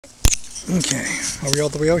Okay, are we all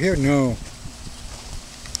the way out here? No.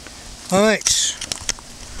 Alright,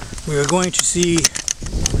 we are going to see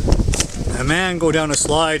a man go down a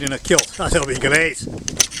slide in a kilt. That'll be great.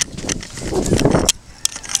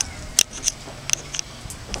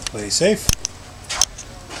 Play safe.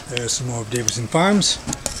 There's some more of Davidson Farms.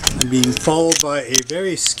 I'm being followed by a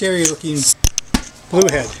very scary looking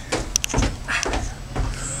bluehead.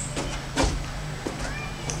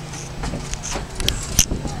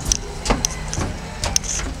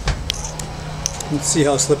 Let's see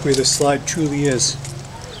how slippery this slide truly is.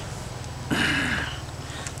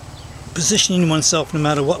 Positioning oneself, no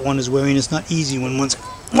matter what one is wearing, is not easy when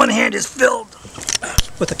one hand is filled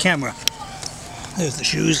with a camera. There's the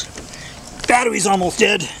shoes. Battery's almost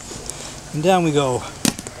dead. And down we go.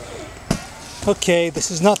 Okay,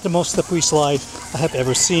 this is not the most slippery slide I have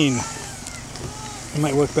ever seen. It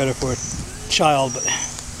might work better for a child, but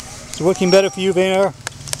it's working better for you, Vayner.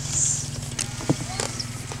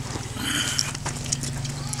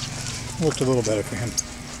 Worked a little better for him.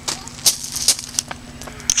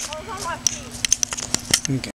 Okay.